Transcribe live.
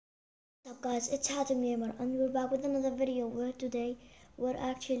Up guys, it's Hatem Gamer and we're back with another video where today we're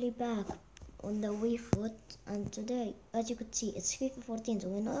actually back on the Wii Foot, and today as you could see it's FIFA 14, so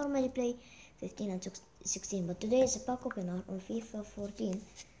we normally play 15 and 16, but today is a pack opener on FIFA 14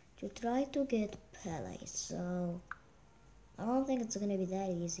 to try to get Pele, so I don't think it's gonna be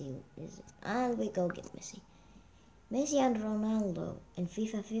that easy, is it? And we go get Messi and Ronaldo in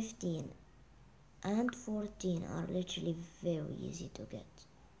FIFA 15 and 14 are literally very easy to get.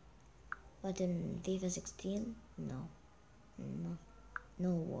 But in FIFA 16, no,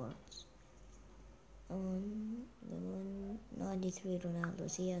 no words. The 193 Ronaldo,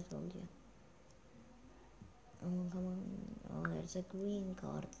 see, I told you. Oh, come on. Oh, there's a green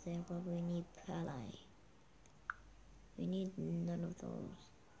card there, but we need Pele. We need none of those.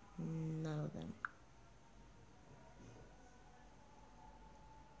 None of them.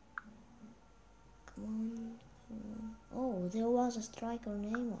 Come on, come on. Oh, there was a striker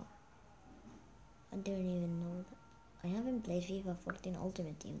Neymar. I didn't even know that. I haven't played FIFA 14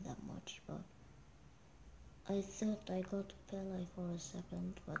 Ultimate Team that much, but I thought I got Pele for a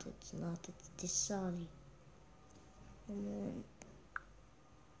second, but it's not. It's Tisali. Come on.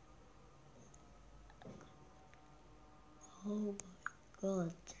 Oh my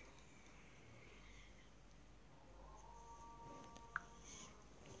god.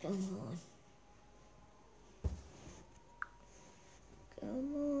 Come on.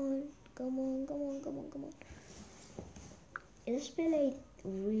 Come on. Come on, come on, come on, come on. Is Pele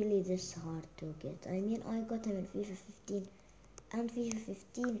really this hard to get? I mean, I got him in FIFA 15 and FIFA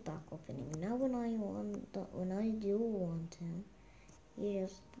 15 pack opening. Now when I do want him, he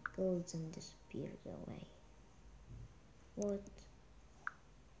just goes and disappears away. What?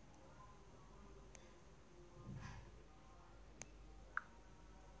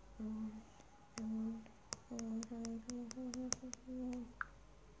 Come on, come on, come on, come on, come on, come on, come on.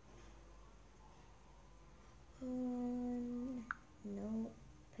 No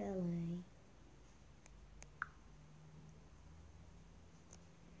Pele.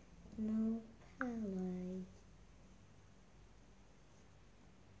 No Pele.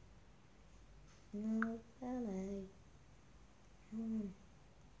 No Pele. Come on.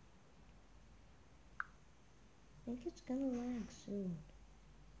 I think it's gonna lag soon.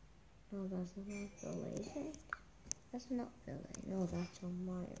 No, that's not Pele, is it? That's not Pele. No, that's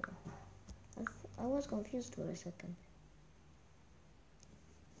Omiro. I was confused for a second.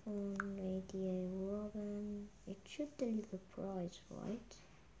 88 Robin. It should tell you the price, right?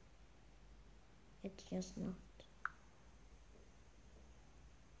 It's just not.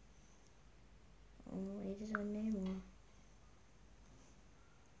 Oh, it is a Neymar.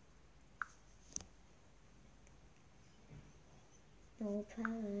 No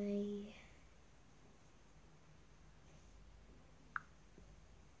Pele.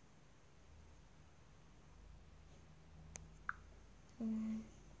 Come on.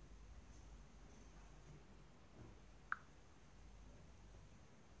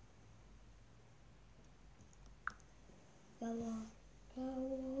 Come on. Come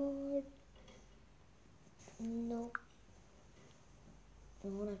on. No. I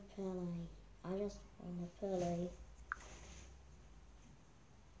want a Pele. I just want a Pele.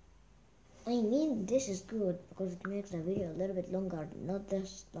 I mean, this is good because it makes the video a little bit longer, not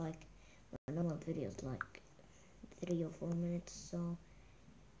just like my normal videos, like 3 or 4 minutes. So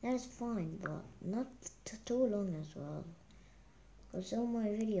that is fine, but not too long as well. Because some of my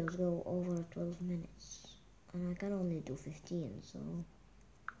videos go over 12 minutes, and I can only do 15, so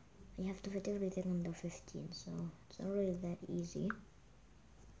I have to fit everything under 15. So it's not really that easy.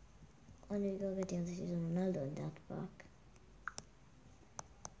 And we go getting the season Ronaldo in that pack.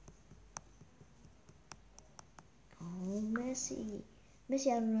 Oh, Messi and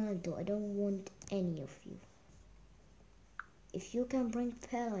Ronaldo, I don't want any of you. If you can bring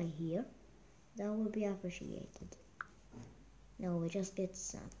Pele here, that would be appreciated. No, we just get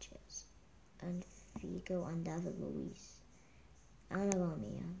Sanchez and Figo and David Luiz and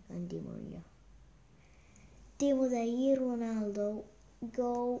Aubameyang and Di Maria. Timo the Ronaldo,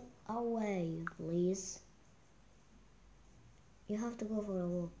 go away, please. You have to go for a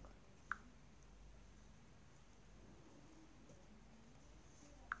walk.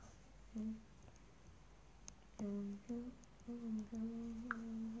 Come on.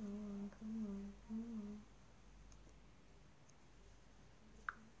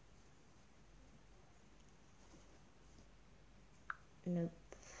 Nope,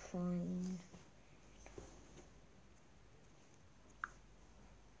 fine.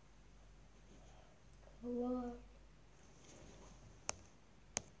 Come on.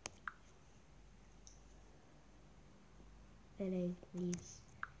 Pele, please.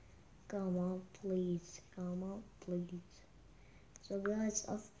 Come on, please. Come on, please. So guys,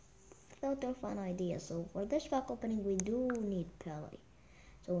 I've thought of an idea. So for this pack opening, we do need Pele.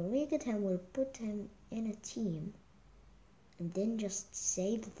 So when we get him, we'll put him in a team. And then just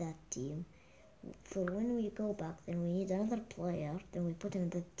save that team. For when we go back, then we need another player. Then we put him in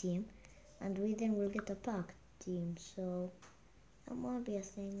the team. And we then will get a pack team. So that might be a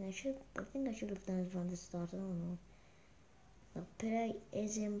thing. I think I should have done it from the start. I don't know. The Pele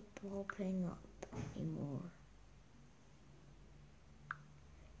isn't popping up anymore.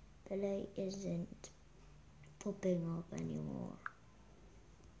 Pele isn't popping up anymore.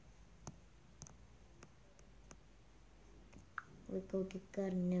 We go get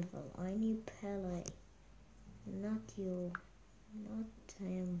Carnival. I need Pele. Not you. Not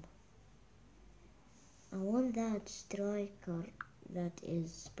him. I want that striker that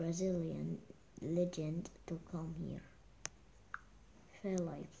is Brazilian legend to come here.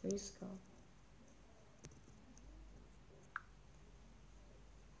 Pele, please go.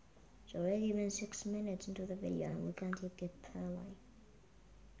 It's already been 6 minutes into the video and we can't yet get Pele.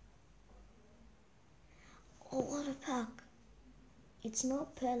 Oh, what a pack! It's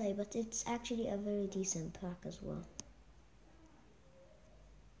not Pele, but it's actually a very decent pack as well.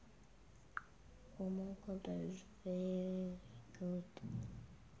 Oh my god, that is very good.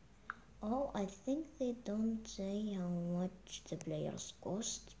 Oh, I think they don't say how much the players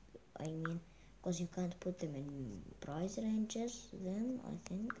cost. I mean, because you can't put them in price ranges then, I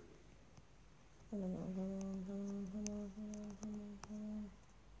think. Come on, come on, come on, come on, come on, come on, come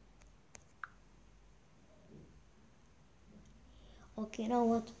on. Okay, you know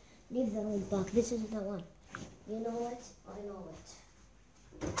what? Leave the room back. This is the one. You know it? I know it.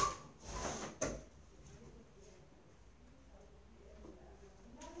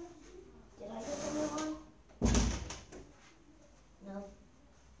 Did I get anyone? No.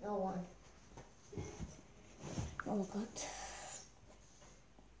 No one. Oh god.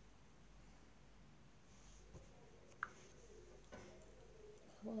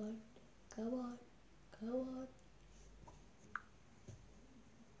 Come on. Come on. Come on.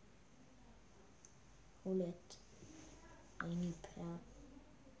 Hold it. I need Pele.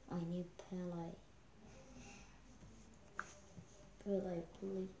 I need Pele. Pele,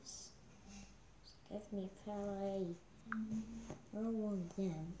 please. Just give me Pele. I don't want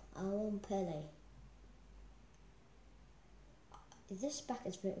them. I want Pele. This pack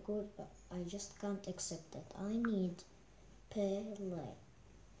is very good, but I just can't accept it. I need Pele.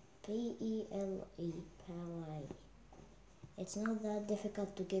 P-E-L-E. Pele. It's not that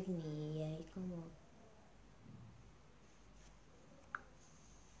difficult to give me. Yay, come on.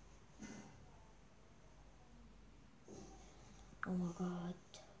 Oh my god.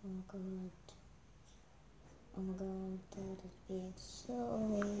 Oh my god. Oh my god. That is being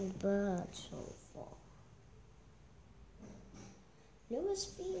so bad so far. Luis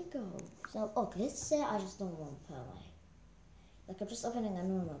Figo. So, okay, let's say I just don't want Pele. Like, I'm just opening a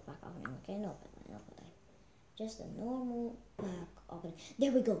normal pack opening, okay? No Pele, no Pele. Just a normal pack opening.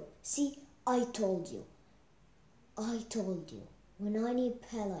 There we go. See, I told you. I told you. When I need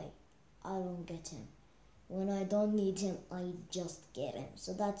Pele, I don't get him. When I don't need him, I just get him.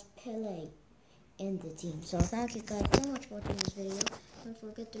 So that's Pele in the team. So thank you guys so much for watching this video. Don't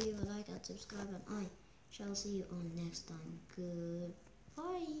forget to leave a like and subscribe, and I shall see you on next time.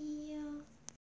 Goodbye.